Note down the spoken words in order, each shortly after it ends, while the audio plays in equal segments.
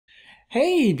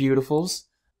Hey, beautifuls.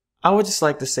 I would just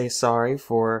like to say sorry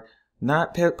for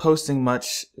not posting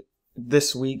much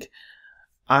this week.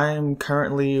 I'm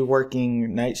currently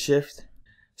working night shift,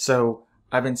 so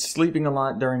I've been sleeping a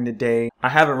lot during the day. I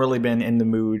haven't really been in the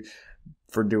mood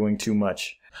for doing too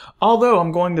much. Although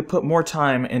I'm going to put more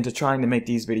time into trying to make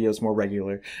these videos more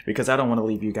regular because I don't want to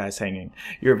leave you guys hanging.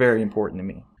 You're very important to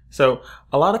me. So,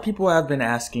 a lot of people have been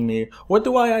asking me, what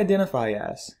do I identify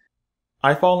as?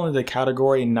 I fall into the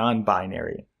category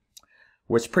non-binary,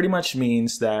 which pretty much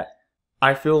means that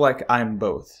I feel like I'm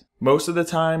both. Most of the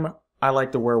time, I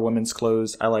like to wear women's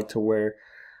clothes. I like to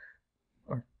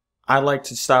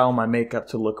style my makeup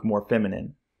to look more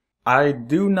feminine. I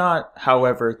do not,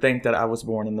 however, think that I was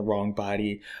born in the wrong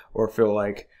body or feel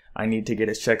like I need to get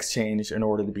a sex change in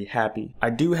order to be happy. I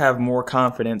do have more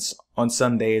confidence on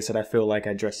some days that I feel like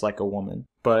I dress like a woman,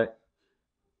 but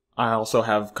I also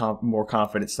have more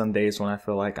confidence some days when I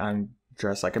feel like I'm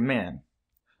dressed like a man.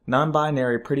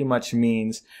 Non-binary pretty much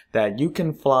means that you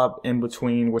can flop in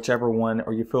between whichever one,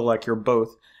 or you feel like you're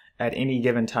both at any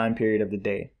given time period of the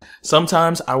day.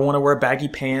 Sometimes I want to wear baggy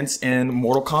pants and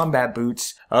Mortal Kombat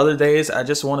boots. Other days I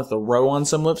just want to throw on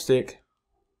some lipstick.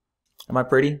 Am I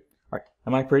pretty?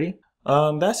 Am I pretty?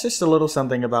 That's just a little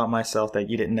something about myself that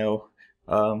you didn't know.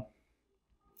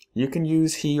 You can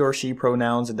use he or she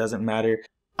pronouns, it doesn't matter.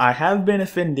 I have been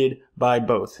offended by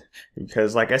both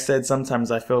because, like I said, sometimes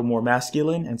I feel more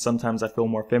masculine and sometimes I feel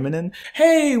more feminine.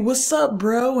 Hey, what's up,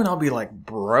 bro? And I'll be like,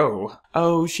 bro.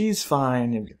 Oh, she's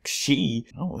fine. And she.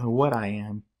 I don't know what I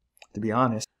am, to be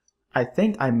honest. I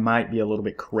think I might be a little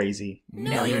bit crazy.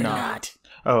 No, you're not.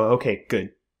 Oh, okay,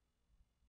 good.